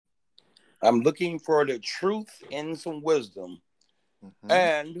I'm looking for the truth and some wisdom. Hmm.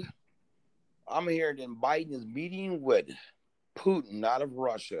 And I'm hearing that Biden is meeting with Putin out of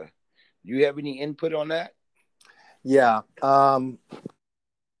Russia. Do you have any input on that? Yeah.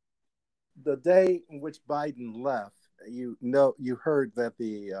 The day in which Biden left, you heard that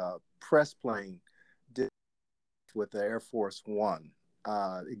the press plane did with the Air Force One.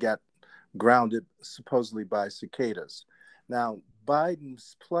 It got grounded supposedly by cicadas. Now,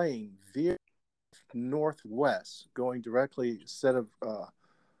 Biden's plane veered northwest, going directly instead of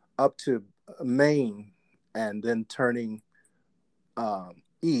up to Maine and then turning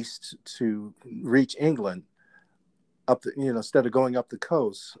east to reach England. Up the, instead of going up the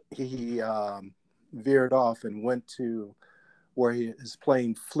coast, he veered off and went to where his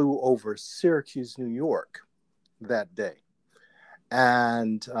plane flew over Syracuse, New York that day.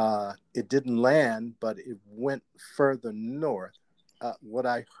 And it didn't land, but it went further north. What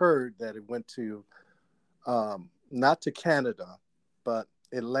I heard that it went to not to Canada, but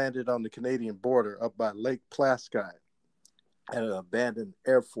it landed on the Canadian border up by Lake Placid at an abandoned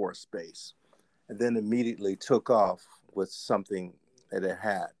Air Force base, and then immediately took off with something that it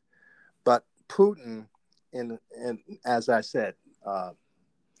had. But Putin, and as I said,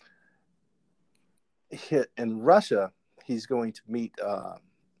 hit in Russia, he's going to meet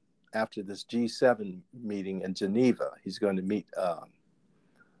after this G7 meeting in Geneva. He's going to meet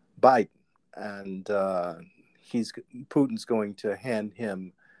Biden, and he's Putin's going to hand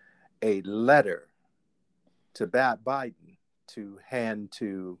him a letter to Biden to hand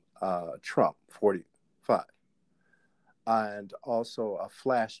to Trump 45, and also a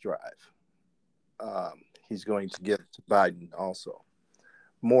flash drive. He's going to give to Biden also.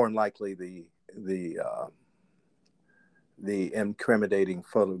 More than likely, the uh, the incriminating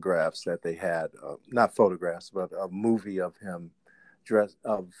photographs that they had, not photographs, but a movie of him dressed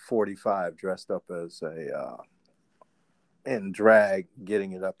of 45 dressed up as a in drag,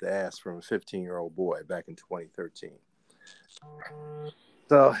 getting it up the ass from a 15-year-old boy back in 2013.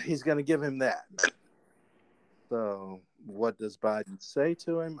 So he's going to give him that. So what does Biden say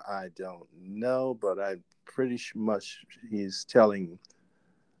to him? I don't know, but I'm pretty much he's telling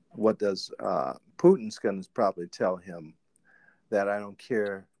what does Putin's going to probably tell him that I don't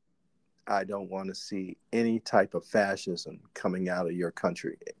care. I don't want to see any type of fascism coming out of your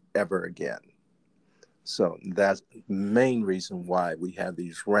country ever again. So that's the main reason why we have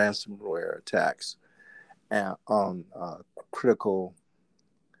these ransomware attacks on critical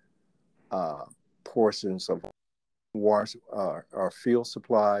uh, portions of our fuel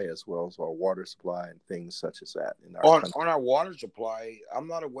supply as well as our water supply and things such as that in our country. On our water supply, I'm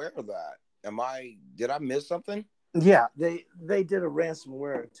not aware of that. Did I miss something? Yeah, they did a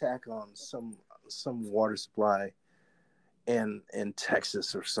ransomware attack on some water supply in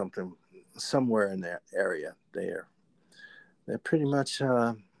Texas or something, somewhere in that area. They're pretty much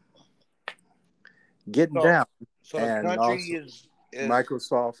getting So down, so the and country also is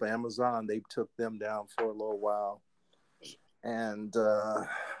Microsoft, Amazon, they took them down for a little while, and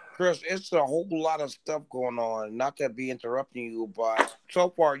Chris, it's a whole lot of stuff going on. Not to be interrupting you, but so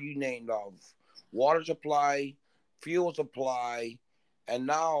far you named off water supply, fuel supply, and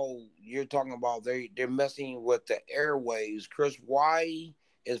now you're talking about they're messing with the airways. Chris, why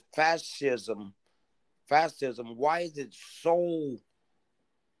is fascism? Why is it so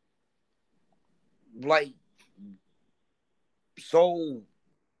like so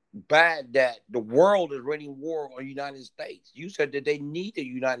bad that the world is raging war on the United States? You said that they need the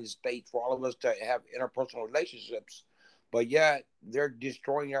United States for all of us to have interpersonal relationships, but yet they're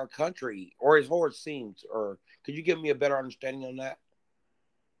destroying our country, or as it seems. Or could you give me a better understanding on that?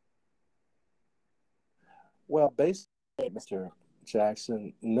 well, basically, Mr.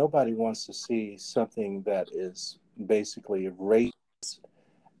 Jackson, nobody wants to see something that is basically racist.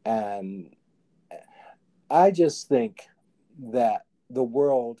 And I just think that the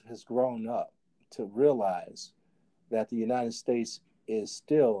world has grown up to realize that the United States is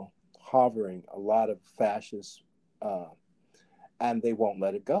still harboring a lot of fascists, uh, and they won't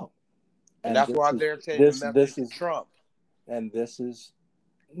let it go. And And that's this why is they're sending the message this to is Trump. and this is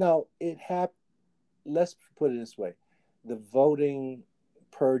no. It happened. Let's put it this way: the voting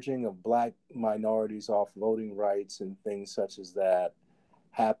purging of black minorities off voting rights and things such as that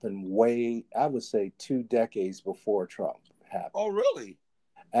happened way, I would say, 2 decades before Trump happened. Oh, really?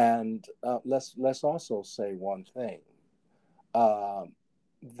 And let's also say one thing: um,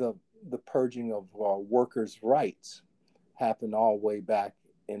 the the purging of workers' rights happened all the way back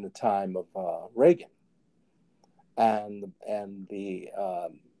in the time of Reagan, and the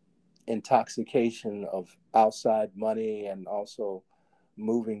intoxication of outside money and also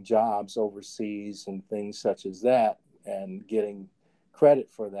moving jobs overseas and things such as that, and getting credit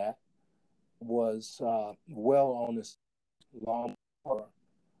for that, was well on its long before,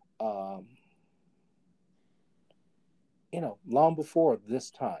 um, long before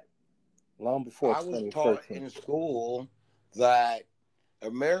this time, long before I was taught 2013. in school that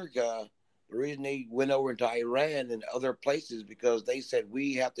America, the reason they went over into Iran and other places because they said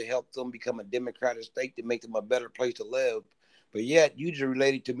we have to help them become a democratic state to make them a better place to live. But yet you just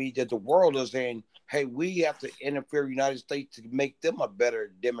related to me that the world is saying, hey, we have to interfere in the United States to make them a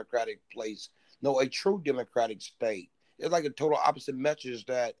better democratic place. No, a true democratic state. It's like a total opposite message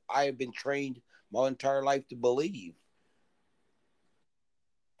that I have been trained my entire life to believe.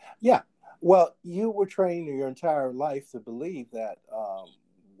 Yeah. Well, you were trained your entire life to believe that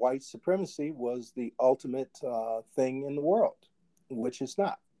white supremacy was the ultimate thing in the world, which it's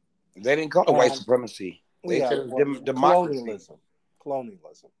not. They didn't call it white And supremacy. They yeah, said it was well, democracy,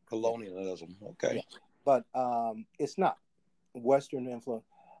 colonialism. Yeah, colonialism. yeah. Okay. But it's not Western influence.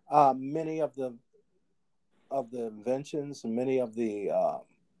 Many of the inventions and many of the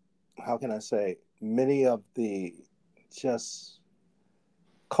how can I say, many of the just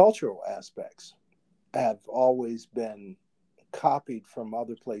cultural aspects have always been copied from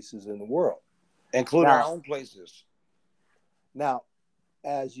other places in the world. Including our Now, own places. now,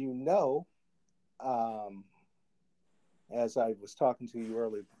 as you know, um, as I was talking to you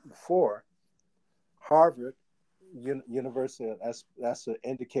earlier before, Harvard University, that's an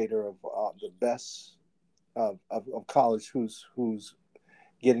indicator of the best of college, who's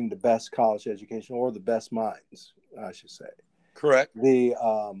getting the best college education or the best minds, I should say. Correct. The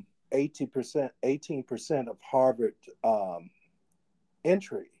 18% of Harvard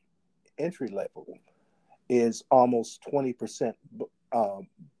entry entry level is almost 20% um,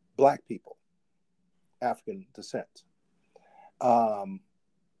 black people, African descent. Um,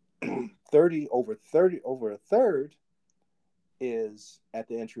 30 over a third is at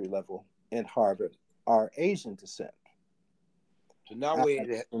the entry level in Harvard are Asian descent. So now And we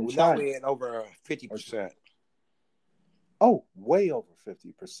in now China, we at over or 50%. oh, way over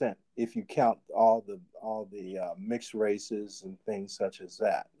 50% if you count all the mixed races and things such as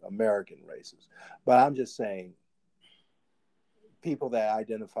that, American races. But I'm just saying, people that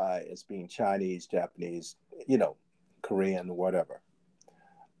identify as being Chinese, Japanese, you know, Korean, whatever,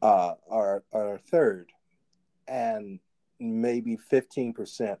 are a third, and maybe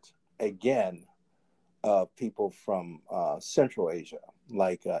 15% again of people from Central Asia,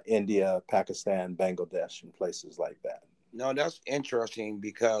 like India, Pakistan, Bangladesh, and places like that. No, that's interesting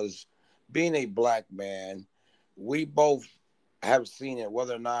because being a black man, we both have seen it,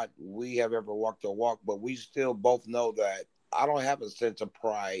 whether or not we have ever walked a walk, but we still both know that I don't have a sense of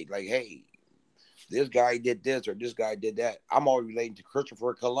pride. Like, hey, this guy did this or this guy did that. I'm always relating to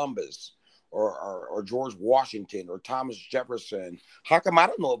Christopher Columbus or George Washington or Thomas Jefferson. How come I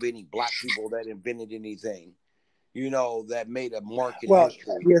don't know of any black people that invented anything? That made a mark in Well,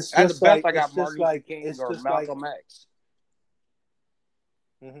 history. it's At the just best, like I got Martin Luther King or Malcolm X.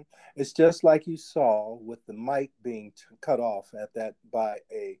 mhm. It's just like you saw with the mic being cut off at that by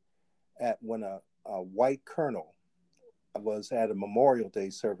a at when a white colonel was at a Memorial Day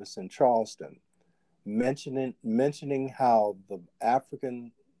service in Charleston, mentioning how the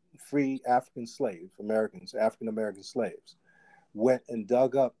African free African slave Americans, African American slaves, went and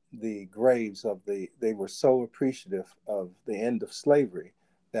dug up the graves of they were so appreciative of the end of slavery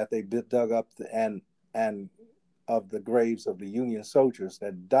that they dug up and of the graves of the Union soldiers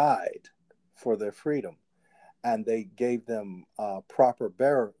that died for their freedom, and they gave them proper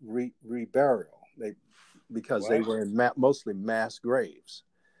reburial. They because they What? were in mostly mass graves,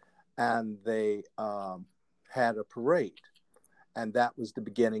 and they had a parade, and that was the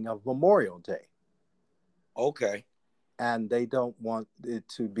beginning of Memorial Day. Okay. And they don't want it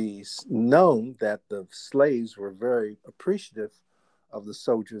to be known that the slaves were very appreciative of the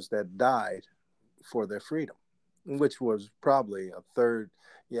soldiers that died for their freedom, which was probably a third.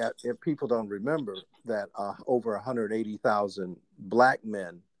 Yeah, if people don't remember that over 180,000 black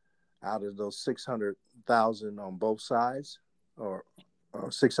men out of those 600,000 on both sides, or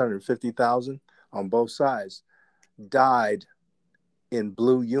 650,000 on both sides, died in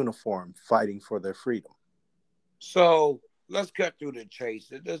blue uniform fighting for their freedom. So let's cut through the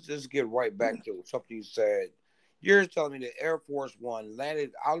chase. Let's just get right back to something you said. You're telling me the Air Force One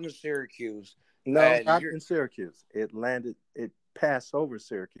landed out in Syracuse, No, and not you're in Syracuse. It passed over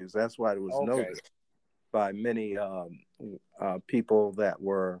Syracuse. That's why it was okay. noticed by many people that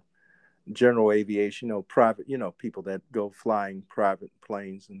were general aviation, private, people that go flying private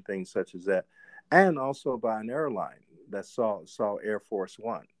planes and things such as that, and also by an airline. that saw Air Force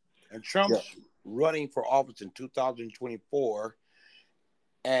One. And Yeah. Trump's running for office in 2024,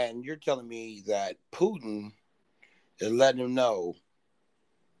 and you're telling me that Putin is letting him know,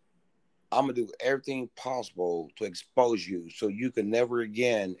 I'm gonna do everything possible to expose you so you can never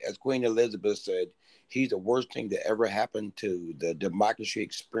again, as Queen Elizabeth said, he's the worst thing that ever happened to the democracy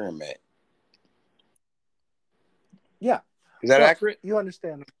experiment. Yeah. Is that Well, accurate? you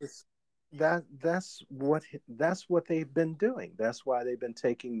understand this, that's what they've been doing. That's why they've been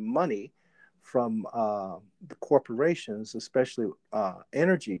taking money from the corporations, especially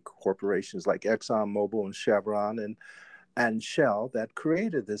energy corporations like ExxonMobil and Chevron and Shell, that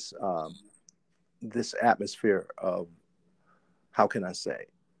created this atmosphere of, how can I say,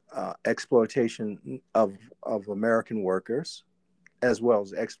 exploitation of American workers, as well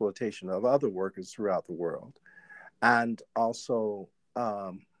as exploitation of other workers throughout the world, and also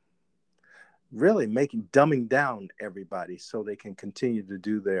really dumbing down everybody so they can continue to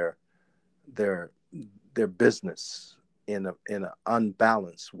do their their business in an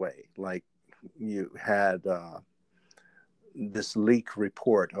unbalanced way. Like you had this leak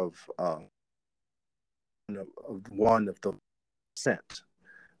report of one of the cent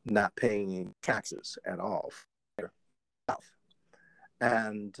not paying taxes at all,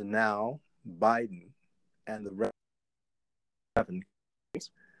 and now Biden and the seven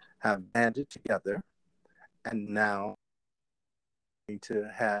have banded together, and now to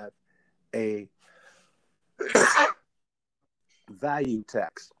have a value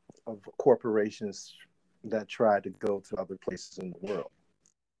tax of corporations that try to go to other places in the world.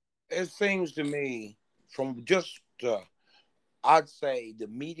 It seems to me, from just I'd say the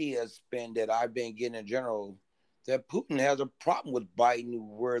media spin that I've been getting in general, that Putin has a problem with Biden,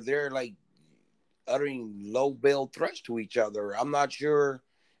 where they're like uttering low bail threats to each other. I'm not sure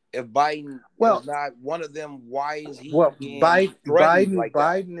if Biden is Well, not one of them. Why is he well, being threatened like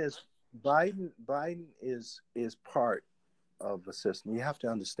that? Biden is part of the system. You have to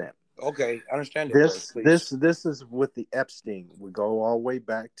understand. Okay, understand it first, This please. this this is with the Epstein. We go all the way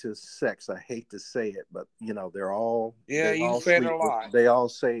back to sex. I hate to say it, but Yeah, they you all said it sleep a with lot. they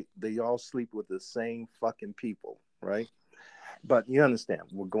all sleep with the same fucking people, right? But you understand,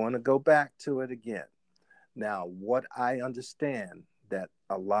 we're going to go back to it again. Now, what I understand, that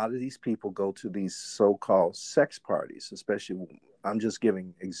a lot of these people go to these so-called sex parties, especially, I'm just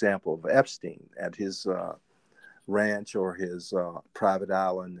giving example of Epstein at his ranch or his private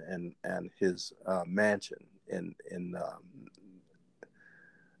island and his mansion in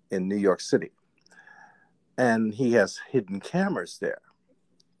New York City, and he has hidden cameras there.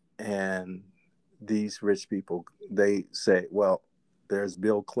 And these rich people, they say, well, there's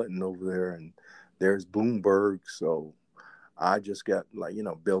Bill Clinton over there, and there's Bloomberg, so I just got, like,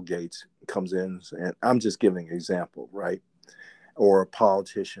 Bill Gates comes in, and I'm just giving an example, right? Or a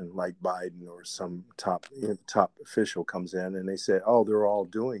politician like Biden or some top official comes in, and they say, "Oh, they're all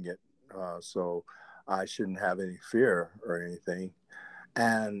doing it, so I shouldn't have any fear or anything."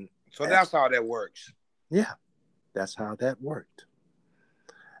 And So that's how that works. yeah, that's how that worked.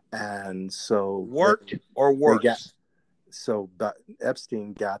 And so Worked or they got works. but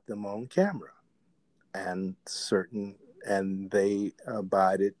Epstein got them on camera, and they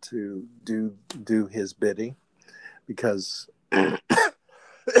abided to do his bidding, because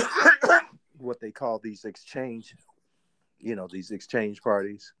what they call these exchange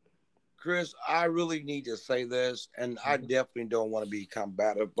parties. Chris, I really need to say this, and I definitely don't want to be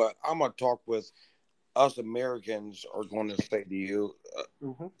combative, but I'm going to talk with us Americans are going to say to you,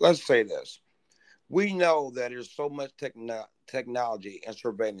 Mm-hmm. let's say this. We know that there's so much technology and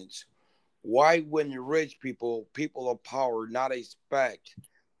surveillance. Why wouldn't rich people of power, not expect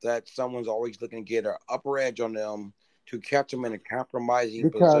that someone's always looking to get an upper edge on them to catch them in a compromising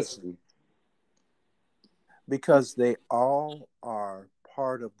because position? because they all are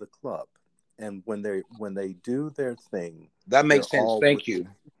part of the club, and when they do their thing, That they're makes sense. all Thank you.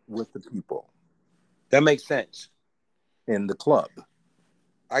 with the people That makes sense. in the club.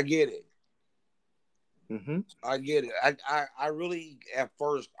 I get it. Mm-hmm. I get it. I really, at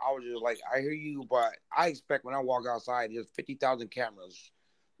first, I was just like, I hear you, but I expect when I walk outside, there's 50,000 cameras.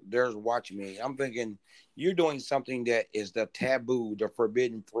 There's watching me. I'm thinking, you're doing something that is the taboo, the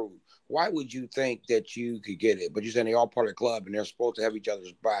forbidden fruit. Why would you think that you could get it? But you're saying they all part of the club and they're supposed to have each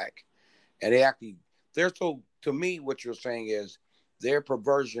other's back. And they're so, to me, what you're saying is their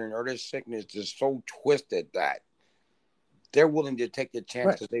perversion or their sickness is so twisted that they're willing to take the chance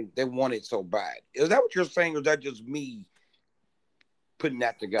Right. because they want it so bad. Is that what you're saying, or is that just me putting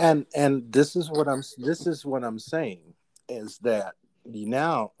that together? And this is what I'm saying, is that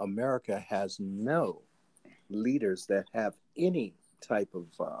now America has no leaders that have any type of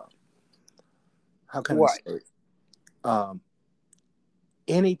how can I What? say it? Um,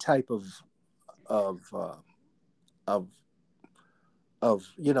 any type of uh, of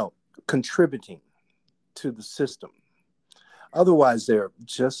contributing to the system. Otherwise, they're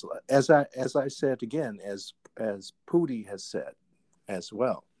just as I said again, as Pooty has said as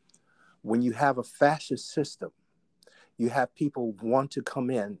well. When you have a fascist system, you have people want to come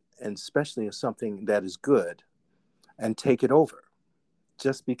in, and especially if something that is good, and take it over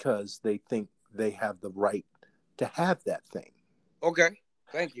just because they think they have the right to have that thing. Okay.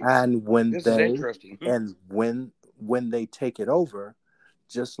 Thank you. And when This is they interesting. and when they take it over,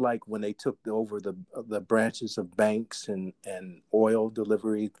 just like when they took over the branches of banks and oil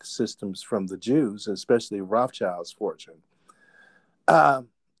delivery systems from the Jews, especially Rothschild's fortune, um,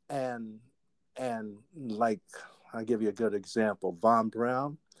 and like I'll give you a good example, von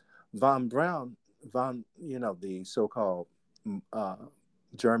Braun, the so-called uh,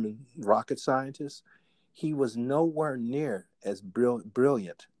 German rocket scientist, he was nowhere near as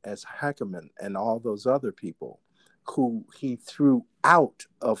brilliant as Hackerman and all those other people who he threw out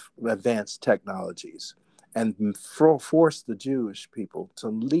of advanced technologies and forced the Jewish people to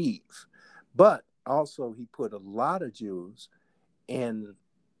leave. But also, he put a lot of Jews in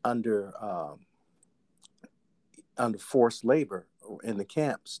under under forced labor in the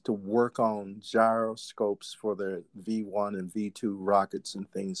camps to work on gyroscopes for the V1 and V2 rockets and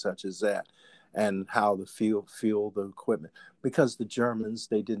things such as that, and how to fuel the equipment. Because the Germans,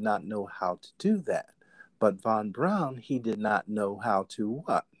 they did not know how to do that. But von Braun, he did not know how to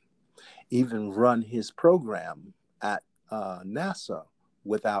what? Even run his program at NASA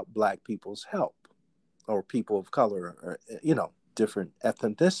without black people's help, or people of color, or different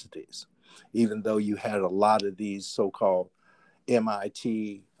ethnicities. Even though you had a lot of these so-called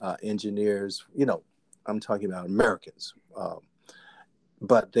MIT engineers, I'm talking about Americans,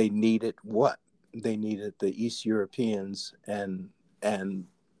 but they needed what? They needed the East Europeans, and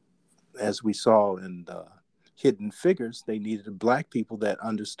as we saw in the Hidden Figures, they needed black people that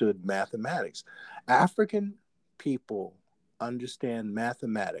understood mathematics. African people understand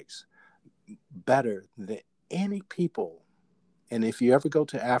mathematics better than any people. And if you ever go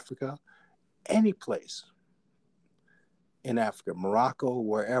to Africa, any place in Africa, Morocco,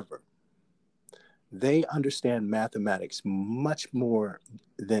 wherever, they understand mathematics much more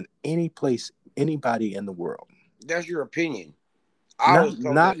than any place, anybody in the world. That's your opinion. I was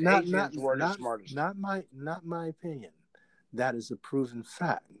told that Not Asians were the smartest. not my opinion. That is a proven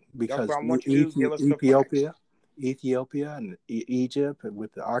fact That's because what I want you to do. Give us the facts. Ethiopia and Egypt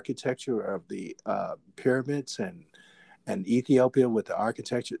with the architecture of the pyramids, and Ethiopia with the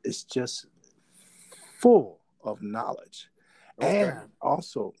architecture, is just full of knowledge, Okay. and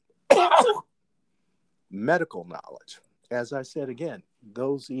also medical knowledge. As I said again,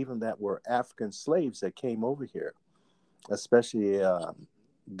 those even that were African slaves that came over here, especially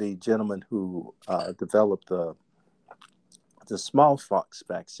the gentleman who developed the smallpox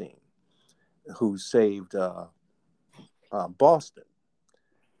vaccine, who saved Boston,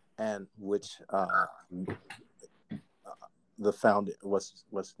 and which the founder, what's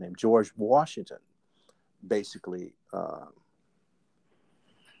his name, George Washington, basically uh,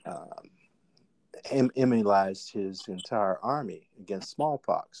 immunized his entire army against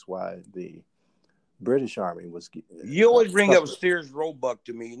smallpox, while the British army was You always bring up suffering. Sears Roebuck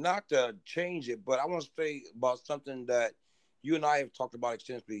to me, not to change it, but I want to say about something that you and I have talked about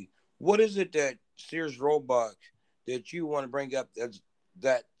extensively. What is it that Sears Roebuck that you want to bring up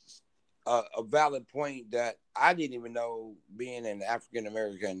that a valid point that I didn't even know, being an African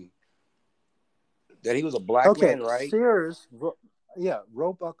American, that he was a black Okay, man, right? yeah,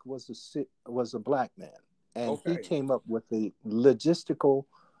 Roebuck was a black man, and he Okay. came up with the logistical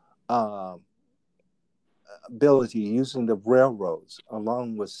um, ability using the railroads,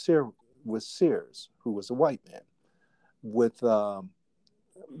 along with Sears, who was a white man, with the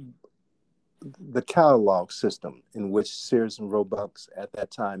catalog system in which Sears and Roebuck's at that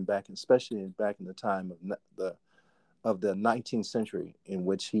time, especially back in the time of the 19th century, in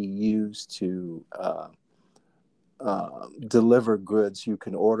which he used to deliver goods you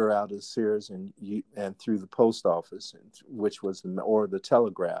can order out of Sears and through the post office, which was or the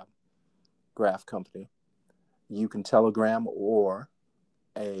graph company. You can telegram or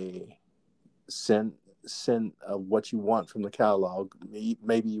a send what you want from the catalog.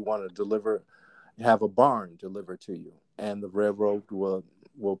 Maybe you want to have a barn delivered to you, and the railroad will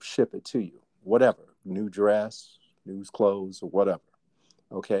ship it to you. Whatever, new dress, new clothes, or whatever.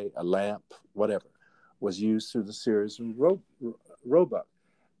 Okay, a lamp, whatever, was used through the Sears and Roebuck.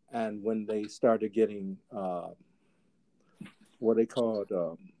 And when they started getting what they called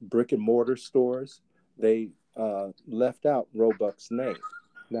brick and mortar stores, they left out Roebuck's name.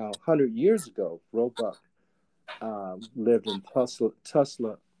 Now, 100 years ago, Roebuck lived in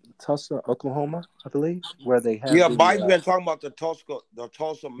Tulsa, Oklahoma, I believe, where they had Yeah, the Biden's been talking about the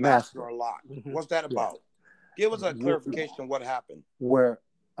Tulsa massacre massacre. a lot. Hmm. What's that Yeah, about? Give us a clarification of what happened. where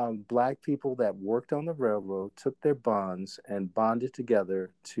black people that worked on the railroad took their bonds and bonded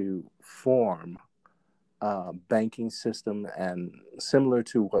together to form a banking system, and similar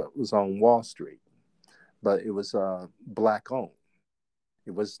to what was on Wall Street, but it was black owned.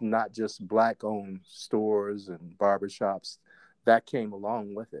 It was not just black owned stores and barbershops that came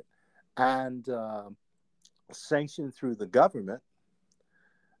along with it. And sanctioned through the government,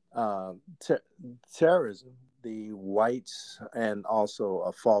 uh, ter- terrorism, the whites, and also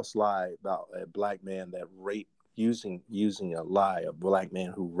a false lie about a black man that raped, using a lie, a black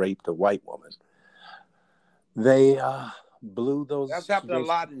man who raped a white woman. They blew That's happened a those.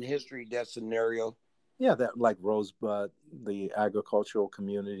 lot in history, that scenario. Yeah, that like Rosebud, the agricultural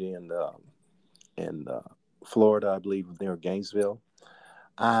community in Florida, I believe, near Gainesville,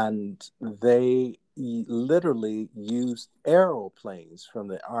 and they literally used aeroplanes from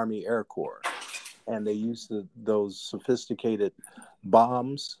the Army Air Corps, and they used those sophisticated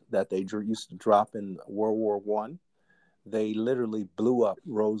bombs that they used to drop in World War One. They literally blew up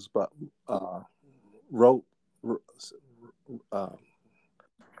Rosebud, Ro,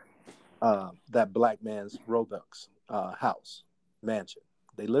 uh, that black man's Roebuck's house mansion.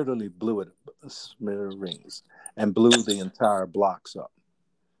 They literally blew it smithereens and blew the entire blocks up.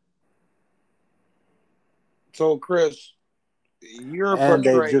 So, Chris, you're And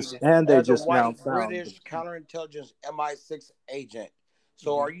portrayed they as a just now white found British counterintelligence MI6 agent.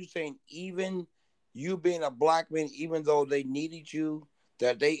 So, Mhm. are you saying even you being a black man, even though they needed you,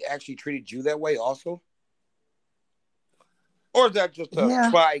 that they actually treated you that way also? Or is that just a Yeah,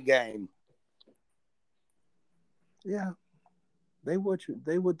 spy game? yeah, they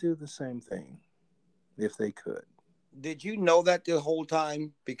would do the same thing if they could. Did you know that the whole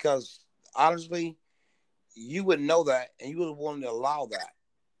time? Because honestly, you would know that and you would want to allow that.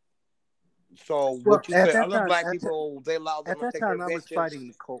 So, Well, would you say other black people, they allow them at to that take their time I was vengeance? fighting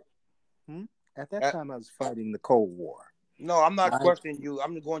the cold. Hmm? At that Uh, time I was fighting the Cold War. No, I'm not I questioning you.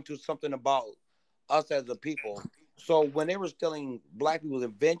 I'm going to something about us as a people. So when they were stealing black people's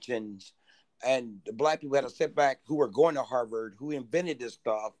inventions, and the black people had a setback who were going to Harvard, who invented this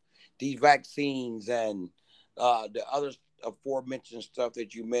stuff, these vaccines and the other aforementioned stuff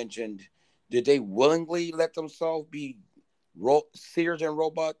that you mentioned, did they willingly let themselves be Sears and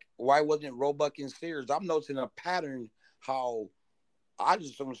Roebuck? Why wasn't Roebuck and Sears? I'm noticing a pattern how I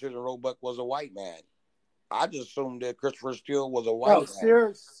just assumed Sears and Roebuck was a white man. I just assumed that Christopher Steele was a No, white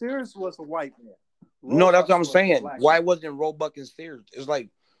man. Sears was a white man. No, that's what Roebuck I'm was a saying. black Why man. wasn't Roebuck and Sears? It's like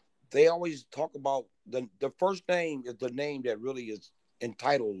they always talk about the first name is the name that really is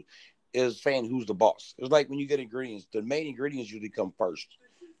entitled is saying who's the boss. It's like when you get ingredients, the main ingredients usually come first.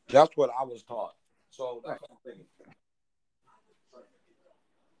 That's what I was taught. So Right, that's what I'm thinking.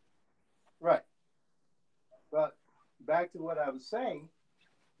 right. But back to what I was saying,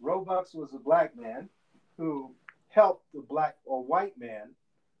 Roebuck was a black man who helped the black or white man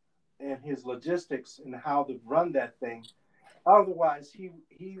in his logistics and how to run that thing. Otherwise,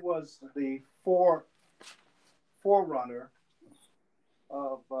 he was the forerunner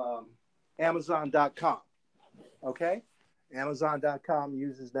of Amazon.com. Okay, Amazon.com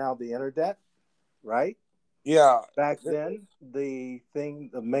uses now the internet, right? Yeah. Back then, the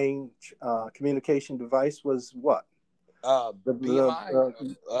main communication device was what? BMI,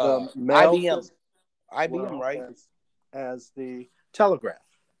 The mail IBM, system, IBM, well, right? as the telegraph.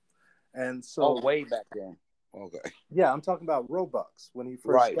 And Oh, so, way back then. Okay. yeah, I'm talking about Robux when he first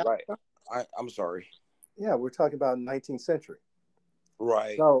Right, got. right. I'm sorry. Yeah, we're talking about 19th century.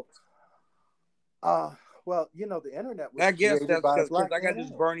 Right. So, uh, well, the internet was I guess created that's by a because black I got man this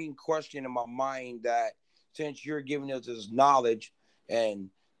anyway. burning question in my mind that since you're giving us this knowledge and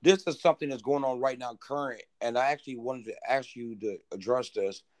this is something that's going on right now, current, and I actually wanted to ask you to address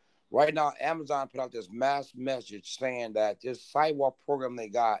this. Right now, Amazon put out this mass message saying that this sidewalk program they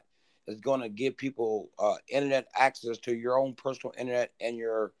got is going to give people internet access to your own personal internet and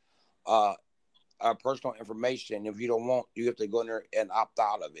your uh, personal information. If you don't want, you have to go in there and opt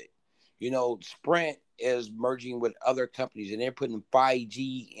out of it. Sprint is merging with other companies and they're putting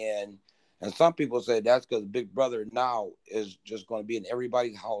 5G in. And some people say that's because Big Brother now is just going to be in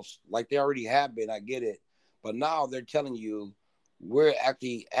everybody's house like they already have been. I get it. But now they're telling you we're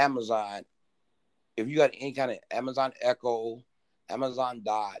actually Amazon. If you got any kind of Amazon Echo, Amazon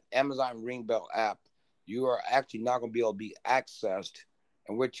died. Amazon Ringbell app, you are actually not going to be able to be accessed.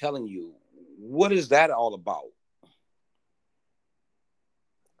 And we're telling you, what is that all about?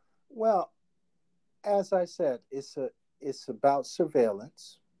 Well, as I said, it's about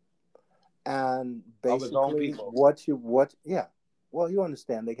surveillance and Of its own basically people. what yeah. Well, you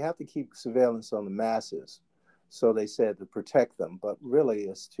understand they have to keep surveillance on the masses, so they said to protect them, but really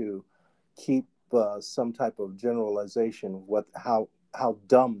it's to keep some type of generalization of what how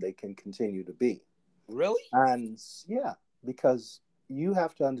dumb they can continue to be. Really? And yeah, because you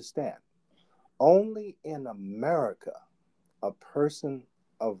have to understand, only in America a person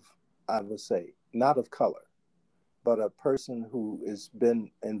of, I would say, not of color, but a person who has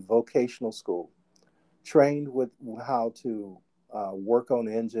been in vocational school, trained with how to work on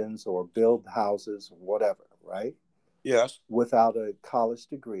engines or build houses, whatever, right? Yes. Without a college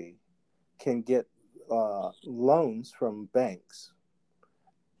degree, can get loans from banks,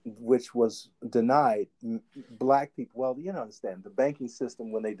 which was denied black people. Well, you understand the banking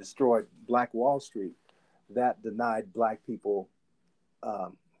system when they destroyed Black Wall Street, that denied black people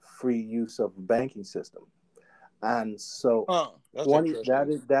free use of the banking system. And so Huh. That's 20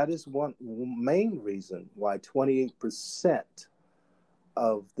 interesting. that is one main reason why 28%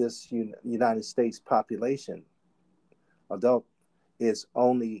 of this United States population adult is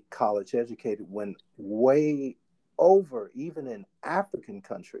only college educated, when way over, even in African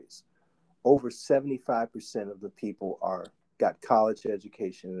countries, over 75% of the people are got college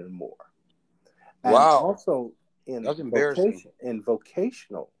education and more. And Wow. also in That's embarrassing.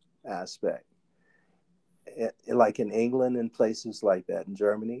 vocational aspect, like in England and places like that, in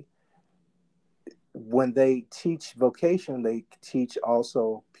Germany, when they teach vocation, they teach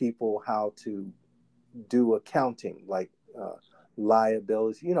also people how to do accounting, like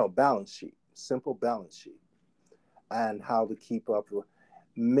liability, balance sheet, simple balance sheet, and how to keep up with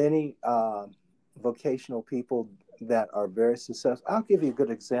many vocational people that are very successful. I'll give you a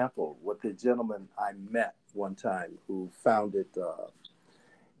good example with the gentleman I met one time who founded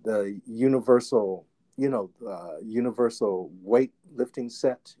the universal weightlifting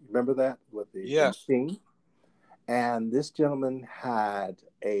set. Remember that with the Yes. machine? And this gentleman had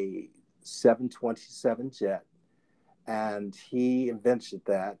a 727 jet, and he invented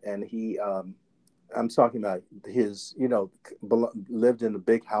that. And I'm talking about his, lived in a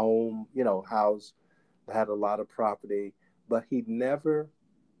big home, house, had a lot of property, but he never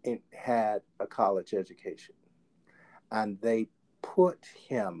had a college education. And they put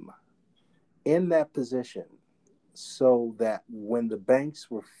him in that position so that when the banks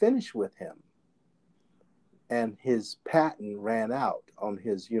were finished with him and his patent ran out on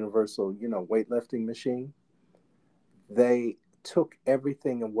his universal, weightlifting machine, they took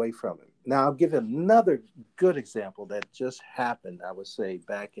everything away from him. Now, I'll give another good example that just happened, I would say,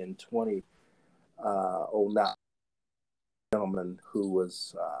 back in 2009. Gentleman who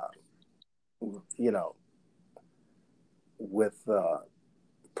was, you know, with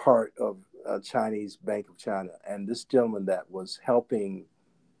part of Chinese Bank of China. And this gentleman that was helping,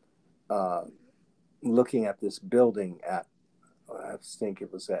 uh, looking at this building at, I think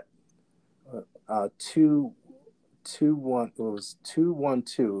it was at two two one. It was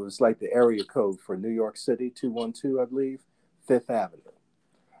 212. It was like the area code for New York City, 212, I believe, Fifth Avenue,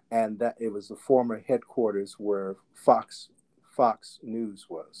 and that it was the former headquarters where Fox News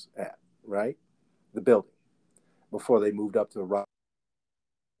was at, right? The building before they moved up to the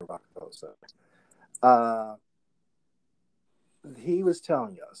Rockefeller Center. Uh, he was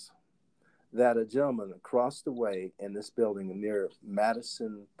telling us that a gentleman across the way in this building near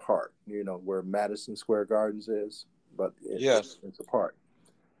Madison Park, where Madison Square Gardens is, but Yes. it's a park,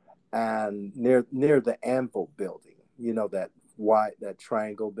 and near the Anvil building, that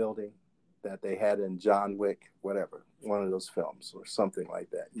triangle building that they had in John Wick, whatever, one of those films or something like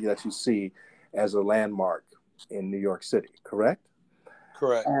that, that you see as a landmark in New York City, correct?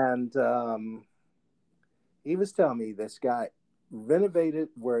 Correct. And he was telling me this guy renovated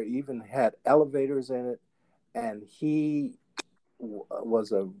where it even had elevators in it, and he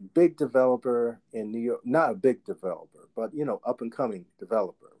was a big developer in New York, not a big developer, but up and coming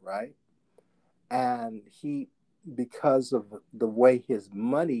developer, right? And he, because of the way his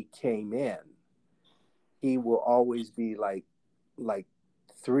money came in, he will always be like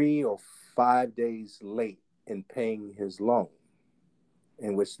 3 or 5 days late in paying his loan,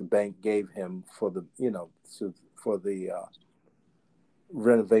 in which the bank gave him for the for the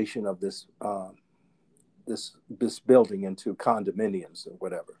renovation of this building into condominiums or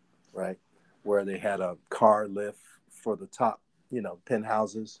whatever, right? Where they had a car lift for the top,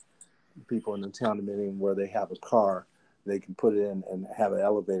 penthouses, people in the condominium where they have a car They can put it in and have an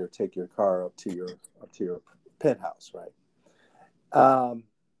elevator take your car up to your penthouse, right? Um,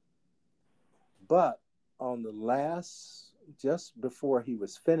 but on the last, just before he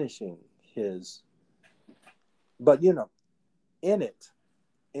was finishing his, but in it,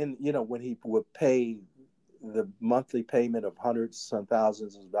 in when he would pay the monthly payment of hundreds, some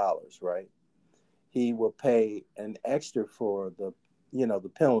thousands of dollars, right? He will pay an extra for the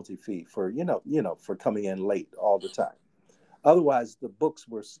penalty fee for for coming in late all the time. Otherwise, the books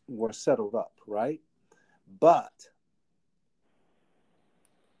were settled up, right? But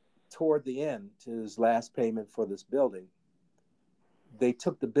toward the end, to his last payment for this building, they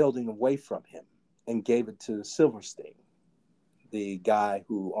took the building away from him and gave it to Silverstein, the guy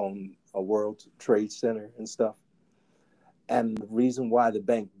who owned a World Trade Center and stuff. And the reason why the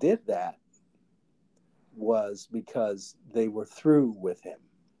bank did that was because they were through with him.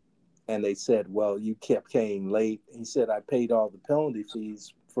 And they said, well, you kept paying late. He said, I paid all the penalty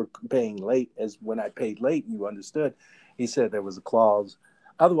fees for paying late. As when I paid late, you understood. He said there was a clause.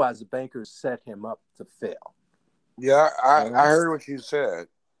 Otherwise, the bankers set him up to fail. Yeah, All I right. heard what you said.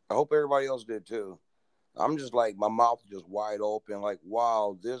 I hope everybody else did too. I'm just like my mouth is just wide open. Like,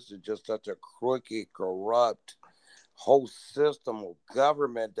 wow, this is just such a crooked, corrupt whole system of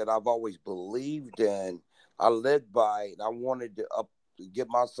government that I've always believed in. I lived by it. I wanted to get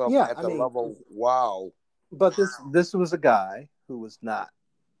myself Yeah, at I the mean, level. Wow. but this was a guy who was not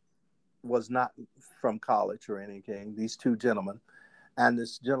from college or anything. These two gentlemen, and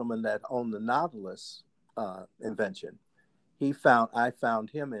this gentleman that owned the Nautilus invention, I found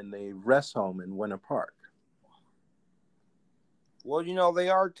him in a rest home in Winter Park. Well, they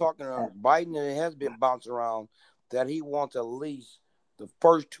are talking to And, Biden, and it has been bouncing around that he wants at least the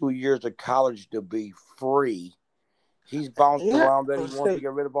first 2 years of college to be free. He's bounced yeah, around that he the wants to state.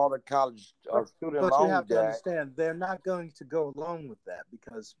 get rid of all the college student But you loan have to debt. understand, they're not going to go along with that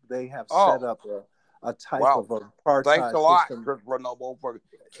because they have set Oh, up a type well, of thanks apartheid a lot, system. Christopher Noble, for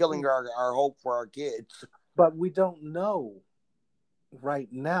killing our hope for our kids. But we don't know right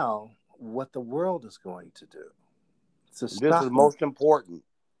now what the world is going to do to This is stop most important.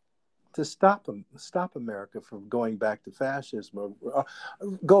 stop America from going back to fascism or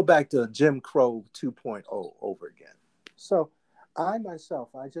go back to Jim Crow 2.0 over again. So I myself,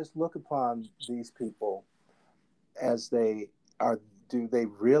 I just look upon these people as they are. Do they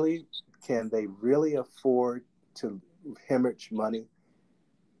really? Can they really afford to hemorrhage money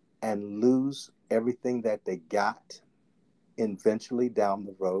and lose everything that they got eventually down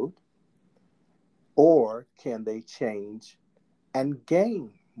the road? Or can they change and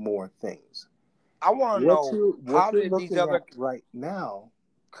gain more things? I want to know how What you're did these looking other at right now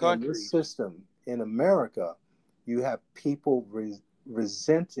in this countries. system in America, you have people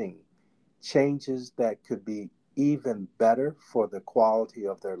resenting changes that could be even better for the quality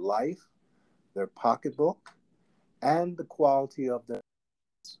of their life, their pocketbook, and the quality of their.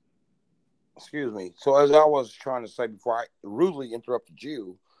 Excuse me. So as I was trying to say before I rudely interrupted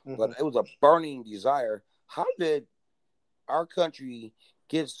you, but Mhm. it was a burning desire. How did our country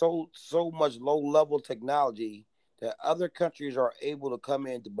get so much low level technology that other countries are able to come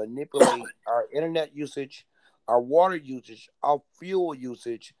in to manipulate our internet usage, our water usage, our fuel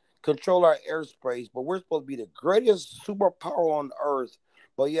usage, control our airspace? But we're supposed to be the greatest superpower on earth.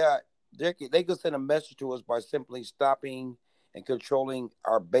 But yeah, they could send a message to us by simply stopping and controlling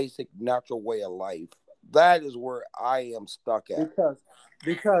our basic natural way of life. That is where I am stuck at.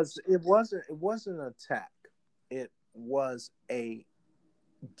 because it wasn't an attack. It was a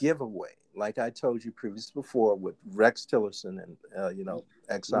giveaway, like I told you previously before with Rex Tillerson and Nine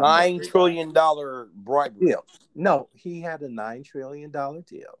ExxonMobil trillion dollar bribery. deal. No, he had a $9 trillion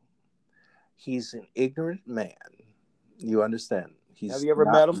deal. He's an ignorant man. You understand? Have He's you ever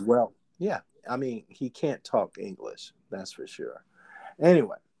not met him? well. Yeah, I mean, he can't talk English. That's for sure.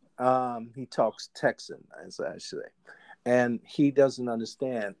 Anyway, he talks Texan, as I say, and he doesn't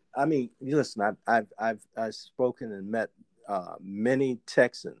understand. I mean, listen, I've spoken and met many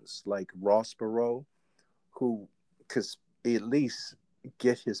Texans like Ross Perot, who could at least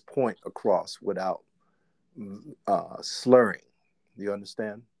get his point across without slurring. You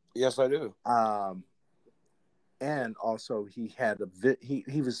understand? Yes, I do. Um, and also, he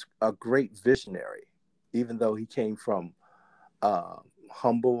was a great visionary, even though he came from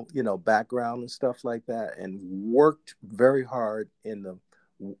humble, background and stuff like that, and worked very hard in the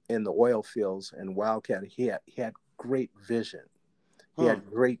oil fields and wildcat. He had great vision. He Hmm. had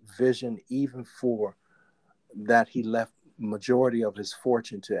great vision even for that. He left majority of his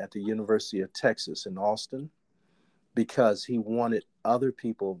fortune to at the University of Texas in Austin because he wanted other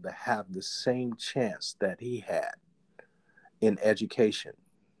people to have the same chance that he had. in education.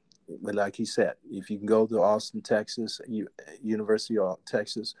 But like he said, if you can go to Austin, Texas, University of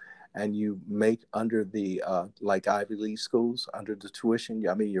Texas, and you make under the like Ivy League schools under the tuition,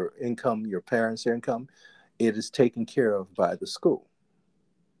 I mean your income, your parents' income, it is taken care of by the school.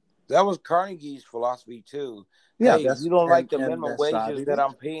 That was Carnegie's philosophy too. Yeah, Hey, that's you don't like the and minimum that's wages Ivy that League.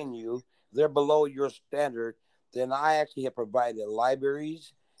 I'm paying you, they're below your standard, then I actually have provided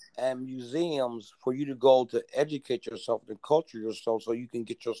libraries and museums for you to go to educate yourself and culture yourself so you can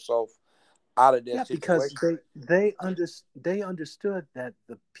get yourself out of that Yeah, because situation. they understood that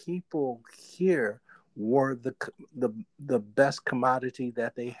the people here were the best commodity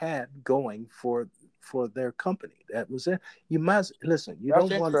that they had going for their company. That was it. You must listen. You That's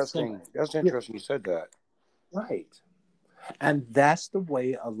don't want to think. interesting. That's Yeah, interesting you said that. right. And that's the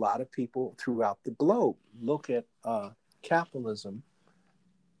way a lot of people throughout the globe look at capitalism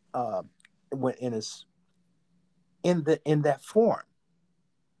uh, when in its in that form.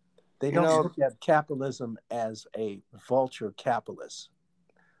 They You don't know, look at capitalism as a vulture capitalist.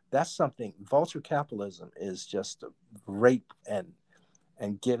 That's something. Vulture capitalism is just to rape and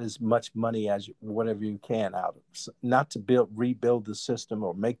get as much money as whatever you can out of, not to rebuild the system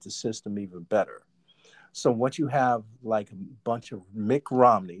or make the system even better. So what you have like a bunch of Mick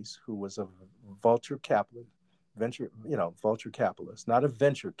Romneys, who was a vulture capitalist, vulture capitalist, not a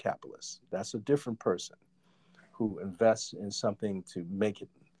venture capitalist. That's a different person who invests in something to make it,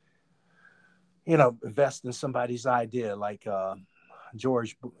 invest in somebody's idea, like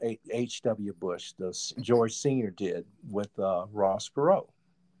George H.W. Bush, the George Senior did with Ross Perot.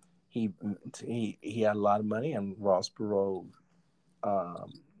 He he had a lot of money, and Ross Perot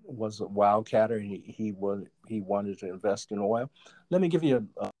was a wildcatter. He wanted to invest in oil. Let me give you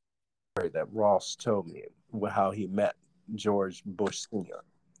a story that Ross told me how he met George Bush Senior.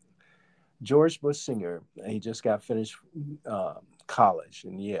 George Bush Senior, he just got finished college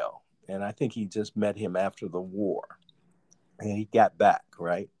in Yale, and I think he just met him after the war, and he got back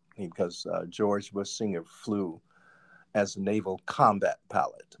right because George Bush Senior flew as a naval combat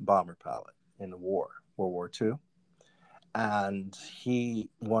pilot, bomber pilot in the war, World War II. And him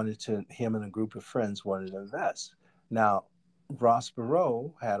and a group of friends wanted to invest. Now, Ross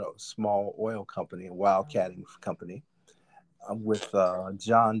Perot had a small oil company, a wildcatting company, with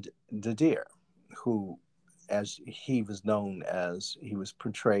John Didier, who, as he was known as, he was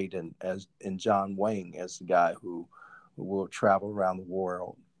portrayed in John Wayne as the guy who will travel around the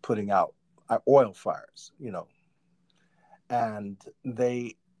world putting out oil fires, and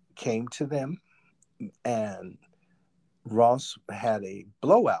they came to them, and Ross had a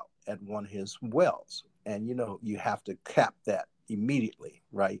blowout at one of his wells. And you have to cap that immediately,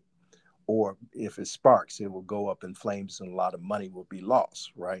 right? Or if it sparks, it will go up in flames and a lot of money will be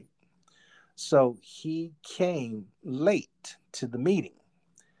lost, right? So he came late to the meeting,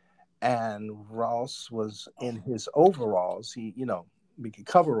 and Ross was in his overalls. We could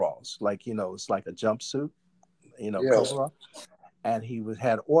coveralls, like, it's like a jumpsuit, yes. coverall, and he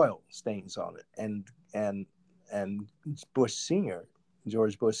had oil stains on it. And Bush Senior,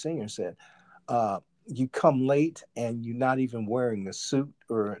 George Bush Senior said, "You come late and you're not even wearing a suit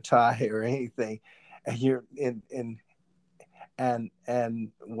or a tie or anything, and you're in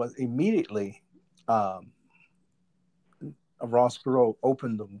and was immediately." Um, Ross Perot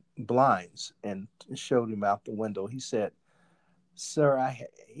opened the blinds and showed him out the window. He said, "Sir,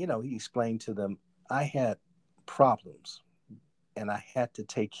 he explained to them, I had problems and I had to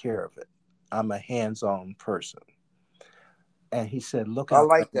take care of it. I'm a hands-on person." And he said, I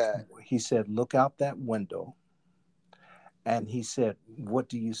like that. look out that window. And he said, "What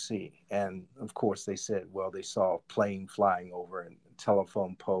do you see?" And of course they said, well, they saw a plane flying over and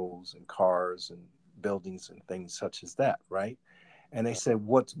telephone poles and cars and buildings and things such as that, right? And they said,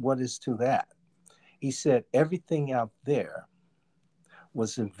 what is to that? He said, "Everything out there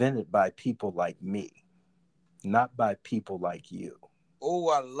was invented by people like me, not by people like you." Oh,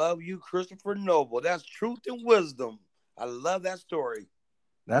 I love you, Christopher Noble. That's truth and wisdom. I love that story.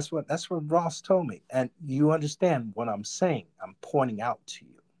 That's what Ross told me. And you understand what I'm saying. I'm pointing out to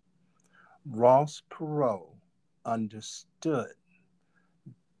you. Ross Perot understood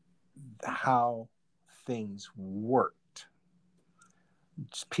how things worked.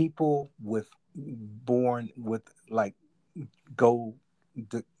 People born with like gold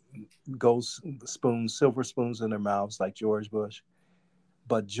gold spoons, silver spoons in their mouths, like George Bush.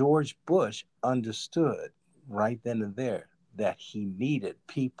 But George Bush understood right then and there that he needed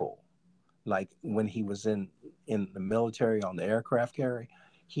people. Like when he was in the military on the aircraft carrier,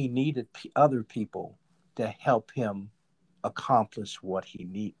 he needed other people to help him accomplish what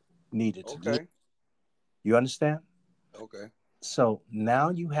he needed to do. Okay. You understand? Okay. So now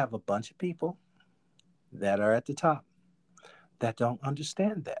you have a bunch of people that are at the top that don't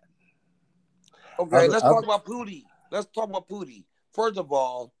understand that. Okay, Other, let's talk other, about Putin. Let's talk about Putin. First of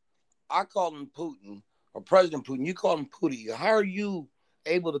all, I call him Putin or President Putin. You call him Putin. How are you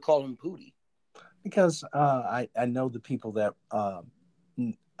able to call him Putin? because I know the people that,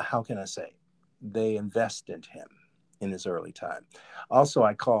 how can I say, they invest in him in his early time. Also,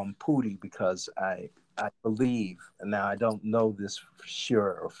 I call him Pootie because I believe, and now I don't know this for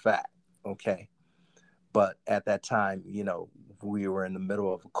sure or fact, okay? But at that time, we were in the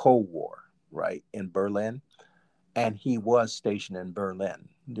middle of a Cold War, right, in Berlin. And he was stationed in Berlin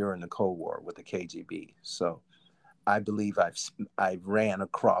during the Cold War with the KGB. So I believe I ran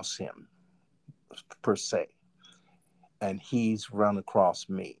across him per se, and he's run across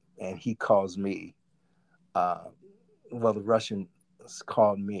me, and he calls me. Uh, well, the Russians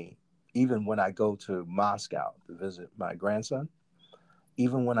called me even when I go to Moscow to visit my grandson.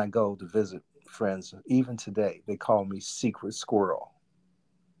 Even when I go to visit friends, even today, they call me Secret Squirrel.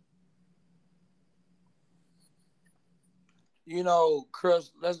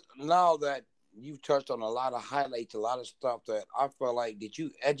 Chris, let's now that you've touched on a lot of highlights, a lot of stuff that I felt like that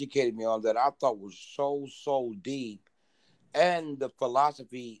you educated me on that I thought was so deep, and the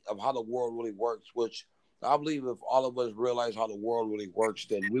philosophy of how the world really works, which I believe if all of us realize how the world really works,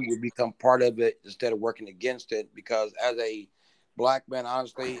 then we would become part of it instead of working against it. Because as a black man,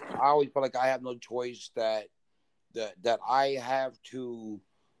 honestly, I always feel like I have no choice that I have to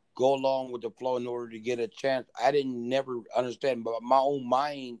go along with the flow in order to get a chance. I didn't never understand, but my own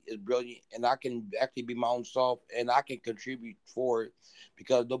mind is brilliant, and I can actually be my own self, and I can contribute for it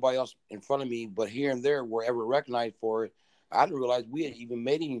because nobody else in front of me, but here and there, were ever recognized for it. I didn't realize we had even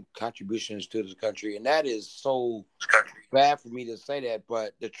made any contributions to this country, and that is so bad for me to say that.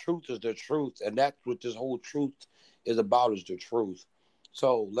 But the truth is the truth, and that's what this whole truth is about: is the truth.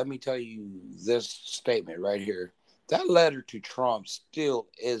 So let me tell you this statement right here. That letter to Trump still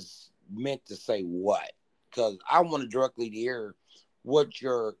is meant to say what? Because I want to directly hear what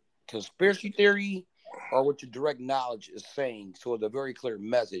your conspiracy theory or what your direct knowledge is saying. So it's a very clear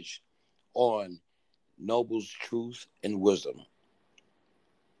message on Noble's truth and wisdom.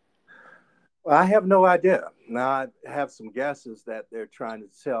 Well, I have no idea. Now, I have some guesses that they're trying to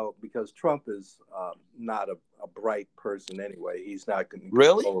tell because Trump is not a bright person anyway. He's not in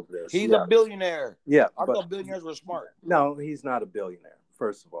Really? control of this. He's a Yeah. billionaire. Yeah. I But thought billionaires were smart. no, he's not a billionaire,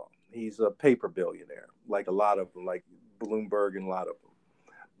 first of all. He's a paper billionaire, like a lot of them, like Bloomberg and a lot of them.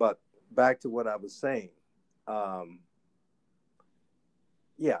 But back to what I was saying. Um,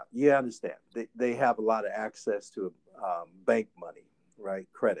 yeah, you understand. They have a lot of access to bank money, right?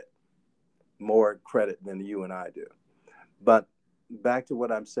 Credit, more credit than you and I do. But back to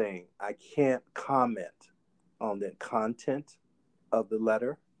what I'm saying, I can't comment on the content of the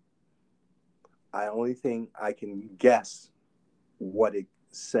letter. I only think I can guess what it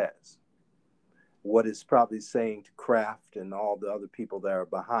says, what it's probably saying to Kraft and all the other people that are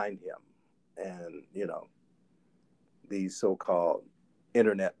behind him, and these so-called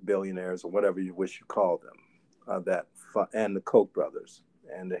internet billionaires or whatever you wish you call them, and the Koch brothers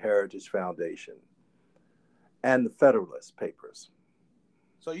and the Heritage Foundation and the Federalist Papers.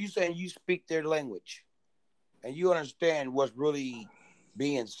 So you saying you speak their language and you understand what's really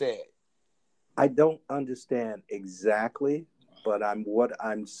being said. I don't understand exactly, but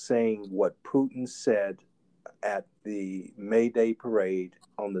I'm saying what Putin said at the May Day parade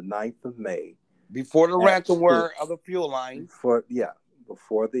on the 9th of May Before the at ransomware of the fuel line, before yeah,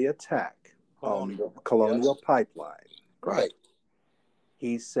 before the attack on the colonial. Colonial Yes. Pipeline. Right. Right.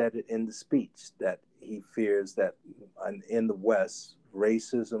 He said it in the speech that he fears that in the West,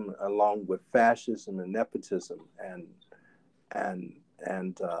 racism along with fascism and nepotism and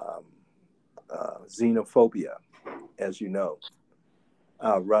xenophobia, as you know,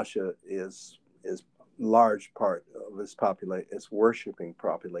 Russia is large part of its population, its worshiping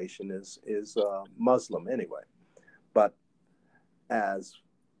population is Muslim anyway. But as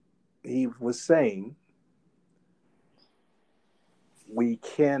he was saying, we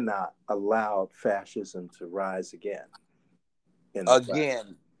cannot allow fascism to rise again in the planet.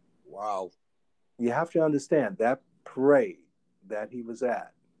 Again. Wow. You have to understand that parade that he was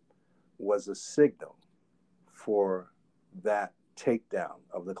at was a signal for that takedown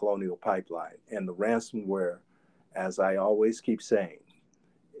of the Colonial Pipeline and the ransomware. As I always keep saying,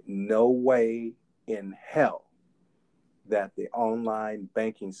 no way in hell that the online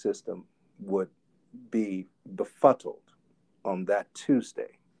banking system would be befuddled on that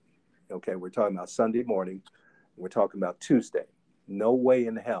Tuesday. Okay, we're talking about Sunday morning. We're talking about Tuesday. No way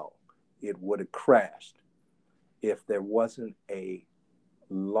in hell it would have crashed if there wasn't a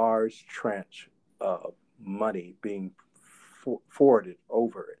large tranche of money being forwarded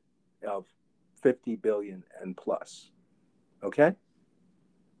over it of 50 billion and plus. Okay?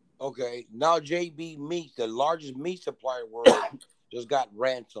 Okay, now JB Meat, the largest meat supplier in the world, just got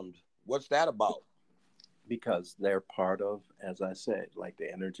ransomed. What's that about? Because they're part of, as I said, like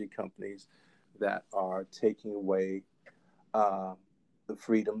the energy companies that are taking away uh, the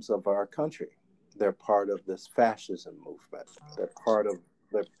freedoms of our country. They're part of this fascism movement. They're part of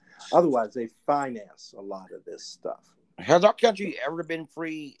the. Otherwise, they finance a lot of this stuff. Has our country ever been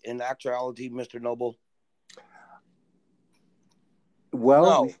free in actuality, Mr. Noble? Well,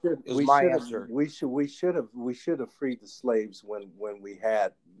 No, is my answer. we should have freed the slaves when we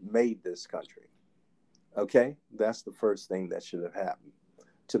had made this country. Okay, that's the first thing that should have happened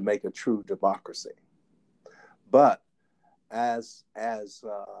to make a true democracy. But as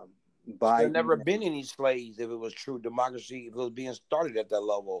There Biden, never been any slaves if it was true democracy, if it was being started at that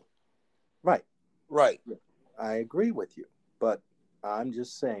level. right, Right. I agree with you, but I'm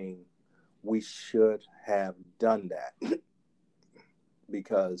just saying we should have done that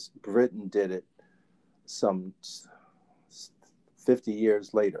because Britain did it some 50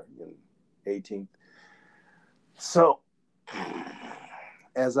 years later in 18. So,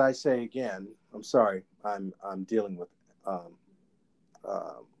 as I say again, I'm sorry, I'm dealing with um,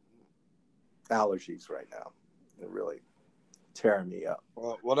 uh, allergies right now. They're really tearing me up.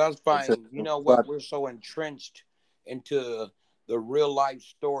 Well, that's It's a, fine. You know what? but We're so entrenched into the real life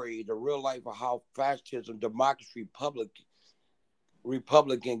story, the real life of how fascism, democracy,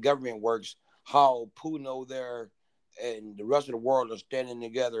 Republican government works, how Putin over there and the rest of the world are standing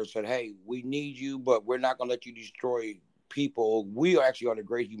together and said, hey, we need you, but we're not going to let you destroy people. We actually are the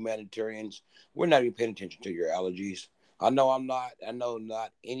great humanitarians. We're not even paying attention to your allergies. I know I'm not. I know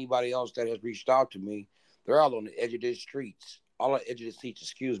not anybody else that has reached out to me. They're all on the edge of the streets, all on the edge of the seats,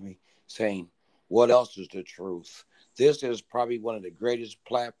 excuse me, saying, what else is the truth? This is probably one of the greatest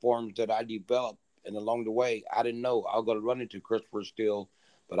platforms that I developed. And along the way, I didn't know I was going to run into Christopher Steele,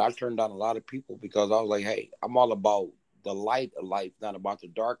 but I turned down a lot of people because I was like, hey, I'm all about the light of life, not about the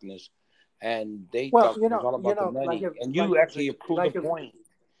darkness. And they well, thought it was all about the like money. if And like you if actually proved the like if point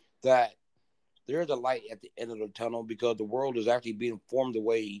that there's a light at the end of the tunnel because the world is actually being formed the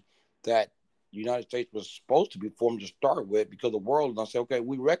way that the United States was supposed to be formed to start with. Because the world, and I say, okay,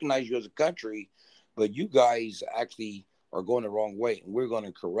 we recognize you as a country, but you guys actually are going the wrong way, and we're going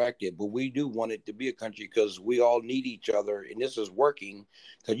to correct it. But we do want it to be a country because we all need each other, and this is working.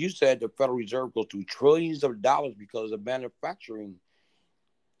 Because you said the Federal Reserve goes to trillions of dollars because of manufacturing.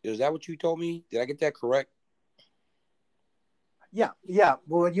 Is that what you told me? Did I get that correct? yeah.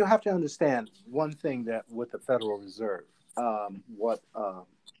 Well, you have to understand one thing that with the Federal Reserve,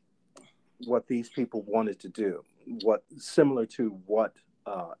 what these people wanted to do, what similar to what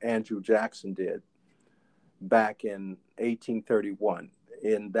Andrew Jackson did back in 1831,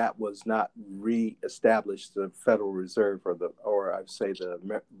 and that was not re-established the Federal Reserve or I'd say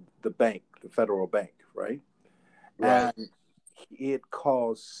the bank, the federal bank, right? Right. And it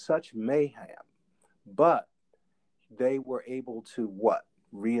caused such mayhem, but they were able to what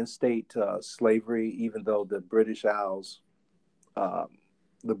reinstate slavery, even though the British Isles, um,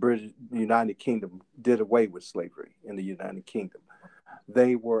 the British United Kingdom did away with slavery in the United Kingdom.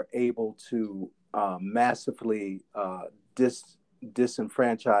 They were able to massively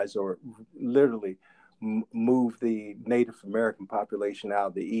disenfranchise or literally move the Native American population out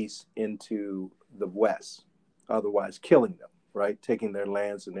of the East into the West, otherwise killing them, right? Taking their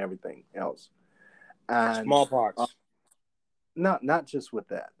lands and everything else. And Smallpox. not just with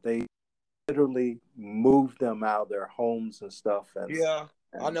that, they literally moved them out of their homes and stuff, Yeah,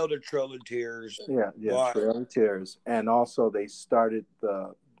 I and know the Trail of Tears, yeah, but Trail of Tears, and also they started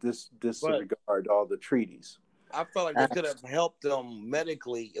this but disregard all the treaties. I felt like they And could have helped them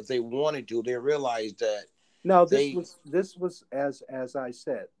medically if they wanted to. They realized that no, they this was as I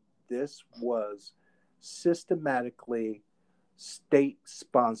said, this was systematically state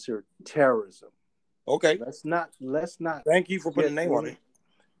sponsored terrorism. okay. Let's not Thank you for putting get a name on any it.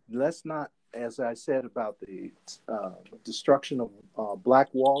 let's not, as I said about the destruction of Black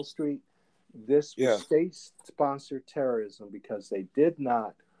Wall Street, this was Yeah, state sponsored terrorism because they did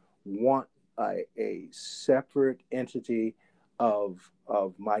not want a separate entity of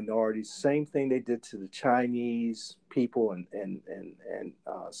minorities. Same thing they did to the Chinese people in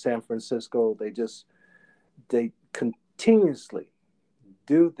San Francisco. They continuously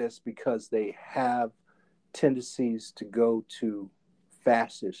do this because they have tendencies to go to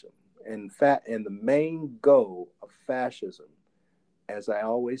fascism. And the main goal of fascism, as I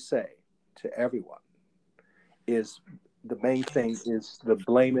always say to everyone, is the main thing is to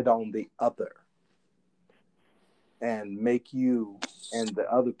blame it on the other and make you and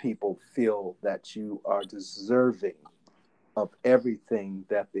the other people feel that you are deserving of everything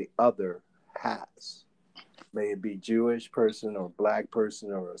that the other has. May it be Jewish person or black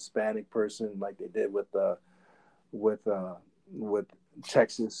person or Hispanic person, like they did with with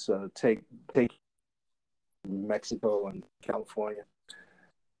Texas, take Mexico and California.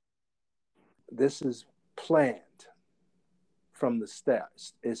 This is planned from the start.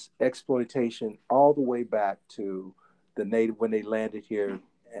 It's exploitation all the way back to the native when they landed here,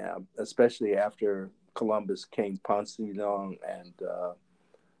 especially after Columbus came Ponce de Leon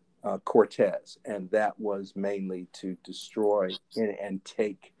and Cortez, and that was mainly to destroy and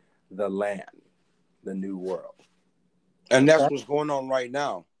take the land, the New World. And that's what's going on right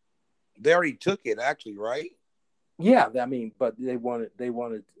now. They already took it, actually, right? Yeah, I mean, but they wanted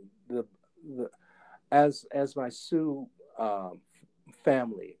the as my Sioux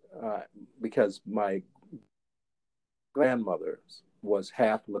family, because my grandmother was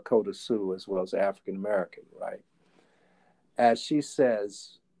half Lakota Sioux as well as African American, right? As she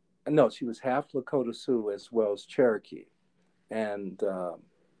says, no, she was half Lakota Sioux as well as Cherokee and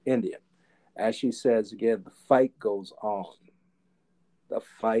Indian. As she says again, the fight goes on. The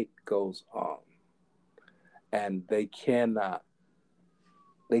fight goes on, and they cannot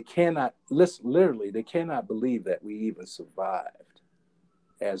listen. Literally, they cannot believe that we even survived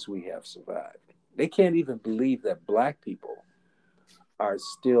as we have survived. They can't even believe that Black people are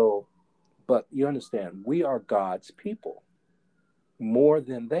still. But you understand, we are God's people more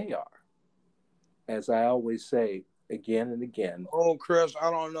than they are. As I always say again and again. Oh, Chris, I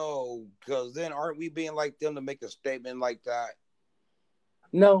don't know, because then aren't we being like them to make a statement like that?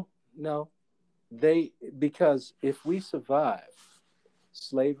 No, no, they because if we survive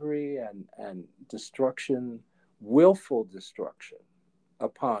slavery and destruction, willful destruction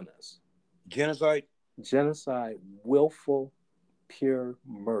upon us, Genocide? genocide, willful, pure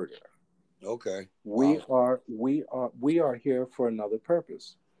murder. Okay. We Wow. are we are here for another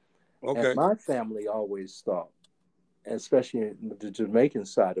purpose. And Okay. my family always thought, especially the Jamaican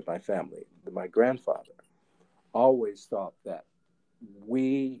side of my family, my grandfather always thought that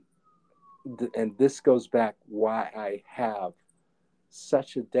we, and this goes back why I have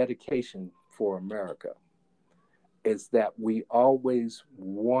such a dedication for America, is that we always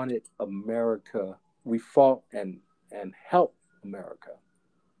wanted America. We fought and helped America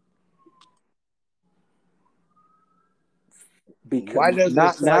because Why does it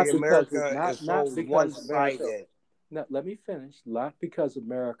not sound not like because America is so not because America. one-sided? No, let me finish. Not because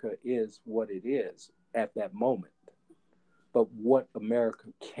America is what it is at that moment, but what America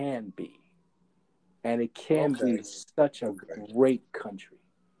can be, and it can be Okay. such a Okay. great country.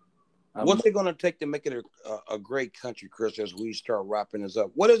 What's it going to take to make it a great country, Chris, as we start wrapping this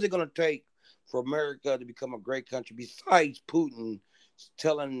up? What is it going to take for America to become a great country besides Putin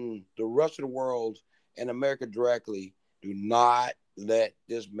telling the rest of the world and America directly, do not let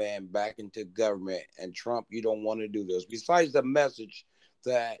this man back into government, and Trump, you don't want to do this. Besides the message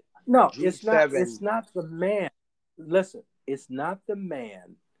that No, it's not. G7, It's not the man. Listen, it's not the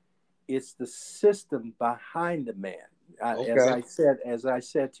man. It's the system behind the man. okay, As I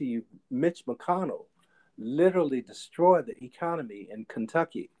said to you, Mitch McConnell literally destroyed the economy in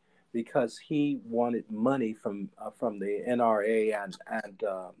Kentucky because he wanted money from the NRA and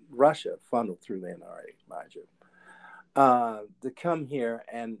Russia, funneled through the NRA, mind you, to come here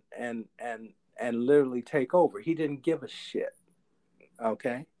and literally take over. He didn't give a shit.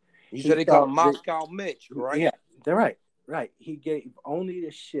 Okay, you he said they call thought him that, Moscow Mitch, right? yeah, they're right, right. He gave only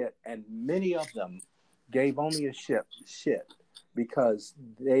the shit, and many of them gave only a shit because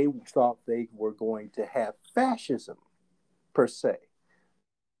they thought they were going to have fascism per se,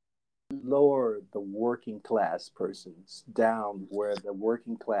 lower the working class persons down where the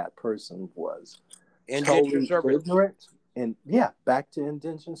working class person was Indentured totally servants. ignorant, and yeah, back to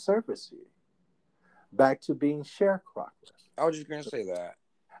indentured servitude, back to being sharecroppers. I was just going to say that.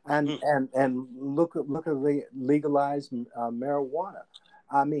 and Hmm. and and look at the legalized marijuana.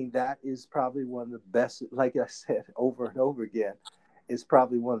 I mean, that is probably one of the best. Like I said over and over again, is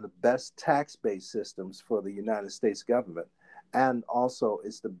probably one of the best tax-based systems for the United States government, and also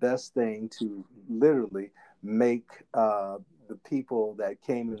it's the best thing to literally make the people that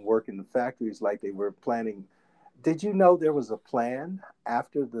came and work in the factories like they were planning. Did you know there was a plan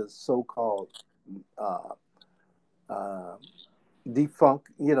after the so-called uh, uh, defunct,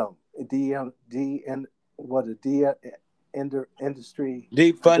 what a industry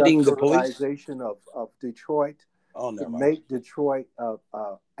Defunding the police. industrialization of Detroit Oh, to never mind. make Detroit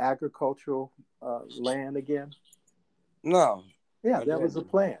agricultural. land again? No, Yeah, I that was a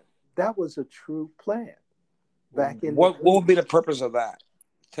didn't. plan. That was a true plan back in the What would be the 80s. purpose of that?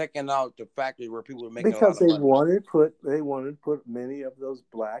 Taking out the factory where people were making a lot Because of money. they wanted to put many of those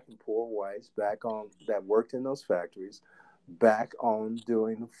black and poor whites back on that worked in those factories back on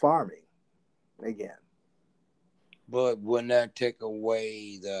doing farming again. But wouldn't that take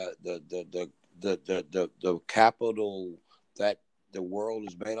away the capital that the world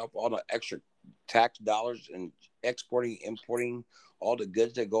is made up, all the extra tax dollars and exporting, importing all the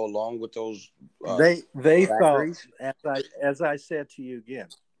goods that go along with those uh, They thought, factories? as I said to you again,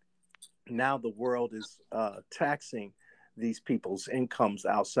 now the world is taxing these people's incomes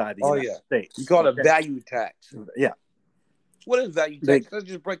outside the Oh United yeah, you States. call it Okay, value tax. yeah, What is value they tax? Let's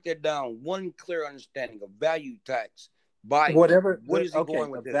just break that down. One clear understanding of value tax. Biden, whatever. what is he Okay,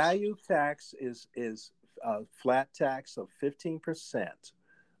 going the with this? value tax is a flat tax of 15%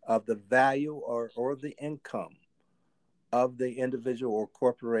 of the value or the income of the individual or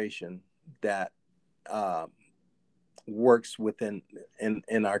corporation that um, works within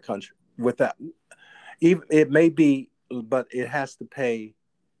in our country. With that, even it may be, but it has to pay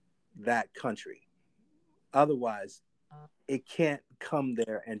that country. Otherwise, it can't come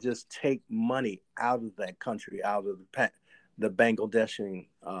there and just take money out of that country, out of the Bangladeshi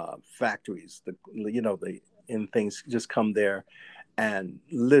factories, the and things just come there and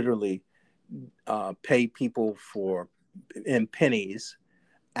literally pay people for in pennies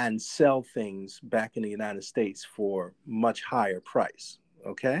and sell things back in the United States for much higher price.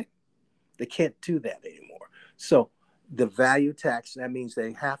 Okay, they can't do that anymore. So the value tax, that means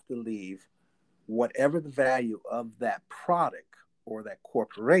they have to leave whatever the value of that product or that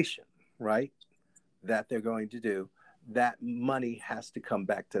corporation, right, that they're going to do, that money has to come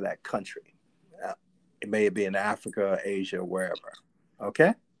back to that country. It may be in Africa, Asia, wherever.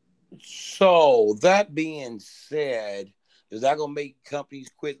 Okay. So that being said, is that gonna make companies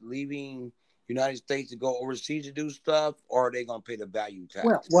quit leaving United States to go overseas to do stuff, or are they gonna pay the value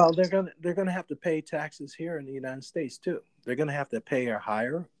Well, tax? well, they're gonna have to pay taxes here in the United States too. They're gonna have to pay a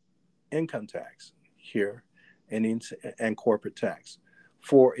higher income tax here and corporate tax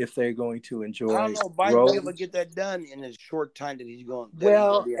for if they're going to I don't enjoy know. If Biden gonna be able to roads. get that done in the short time that he's gonna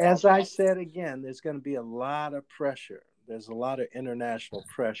Well, be in as office. I said again, there's going to be a lot of pressure. There's a lot of international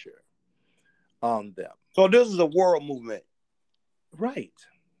pressure on them. So this is a world movement. Right.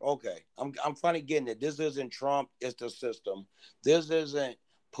 Okay, I'm finally getting it. This isn't Trump. It's the system. This isn't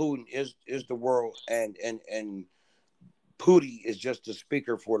Putin. Is the world, and Putin is just the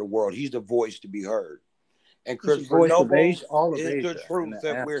speaker for the world. He's the voice to be heard. And He's the Christopher voice of Noble Asia, all of is the Asia truth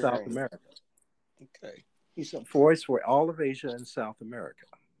that and we're South hearing. America. Okay. He's a voice for all of Asia and South America.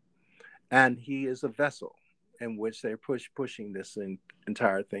 And he is a vessel in which they're pushing this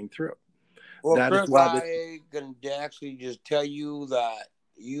entire thing through. Well, That is Chris, why this. I can actually just tell you that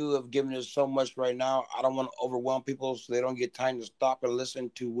you have given us so much right now. I don't want to overwhelm people so they don't get time to stop and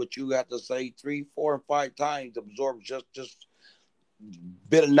listen to what you have to say three, four, and five times to absorb just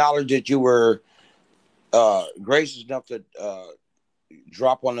bit of knowledge that you were gracious enough to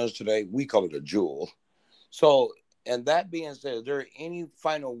drop on us today. We call it a jewel. So, and that being said, is there any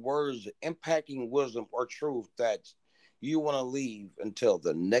final words, impacting wisdom or truth that you want to leave until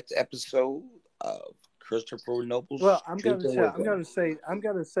the next episode of Christopher Well, Noble's I'm going Truth to and tell. Wisdom? I'm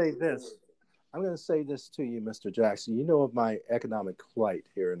going to say this. I'm going to say this to you, Mr. Jackson. You know of my economic plight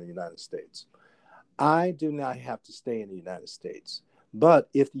here in the United States. I do not have to stay in the United States. But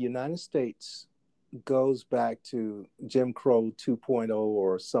if the United States goes back to Jim Crow 2.0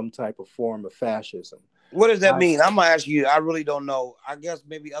 or some type of form of fascism, What does that I, mean? I'm gonna ask you. I really don't know. I guess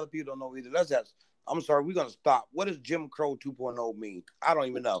maybe other people don't know either. Let's ask. I'm sorry. We're gonna stop. What does Jim Crow 2.0 mean? I don't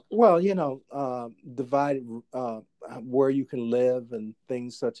even know. well, divided where you can live and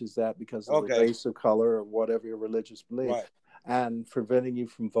things such as that because of the Okay. race or color or whatever your religious belief, Right. and preventing you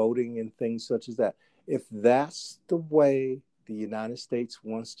from voting and things such as that. If that's the way the United States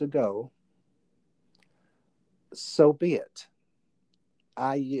wants to go, so be it.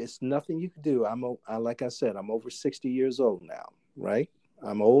 It's nothing you can do. Like I said, I'm over 60 years old now, right?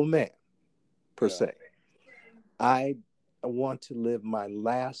 I'm an old man per Yeah. se. I want to live my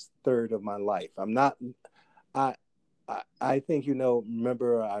last third of my life. I'm not. I I think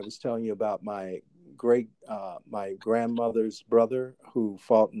Remember, I was telling you about my grandmother's brother who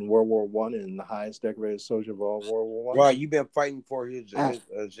fought in World War One and the highest decorated soldier of all World War One. Right. You've been fighting for his Uh,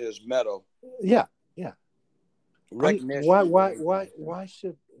 his medal yeah, yeah. I'm recognition. why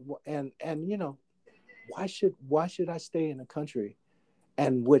should and why should I stay in a country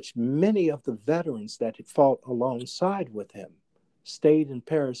and which many of the veterans that had fought alongside with him stayed in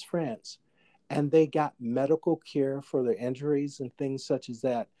Paris, France, and they got medical care for their injuries and things such as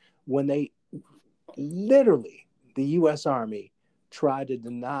that when they literally, the U.S. Army tried to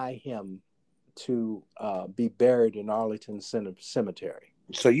deny him to be buried in Arlington Cemetery.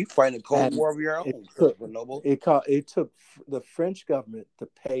 So you fighting a Cold And War of your it own, took Christopher Noble. it took the French government to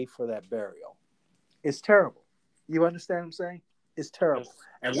pay for that burial. It's terrible. You understand what I'm saying? It's terrible. Yes,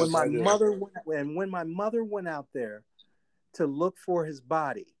 And yes, I do. when my mother went out there to look for his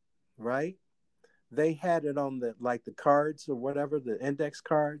body, right? They had it on the like the cards or whatever, the index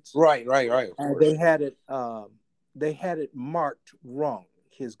cards, Right, right, right. Of and course. they had it marked wrong.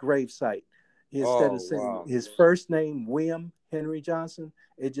 His grave site, instead of Oh saying wow. his first name William Henry Johnson,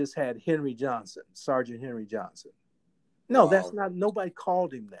 it just had Henry Johnson, Sergeant Henry Johnson. No, that's Wow. not. Nobody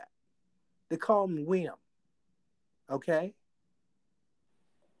called him that. They called him William. Okay,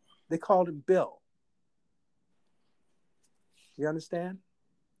 they called him Bill. You understand?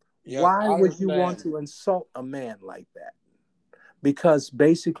 Yes, Why I would you want understand. to insult a man like that? Because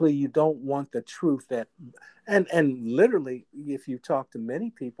basically you don't want the truth that, and literally, if you talk to many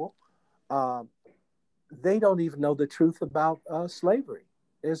people, uh, they don't even know the truth about slavery.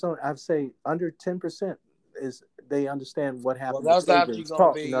 There's only, I'd say under 10% is they understand what Well, happened with that's slavery. actually It's going to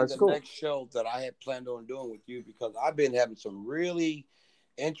taught in be our the schools. next show that I had planned on doing with you because I've been having some really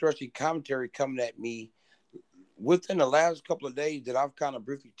interesting commentary coming at me within the last couple of days that I've kind of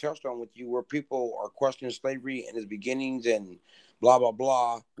briefly touched on with you, where people are questioning slavery and its beginnings and blah blah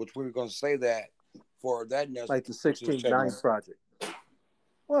blah. Which we were going to say that for that next Like the 1690 segment. Project.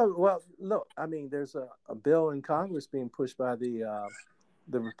 Well, look, I mean, there's a bill in Congress being pushed by the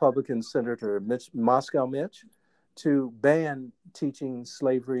Republican Senator Mitch to ban teaching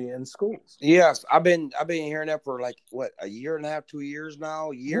slavery in schools. Yes, I've been hearing that for like what, a year and a half, 2 years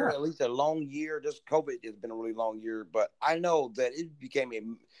now. Year, Yeah. at least a long year. This COVID has been a really long year, but I know that it became a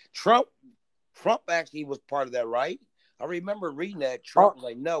Trump. Trump actually was part of that, right? I remember reading that Trump Oh, was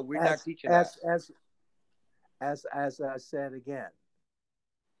like, "No, we're not as teaching that." as as as I said again,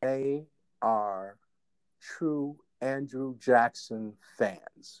 they are true Andrew Jackson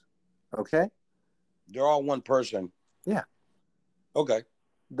fans. Okay? They're all one person. Yeah. Okay.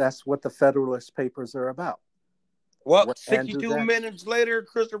 That's what the Federalist Papers are about. Well, What Andrew 62 Jackson. minutes later,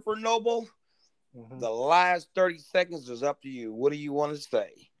 Christopher Noble, Mhm. the last 30 seconds is up to you. What do you want to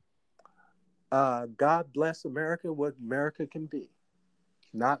say? God bless America, what America can be,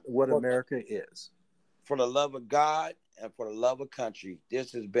 not what For, America is. for the love of God and for the love of country,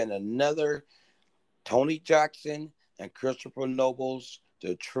 this has been another Tony Jackson and Christopher Noble's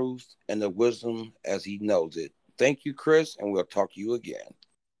The Truth and the Wisdom as He Knows It. Thank you, Chris, and we'll talk to you again.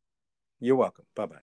 You're welcome. Bye bye.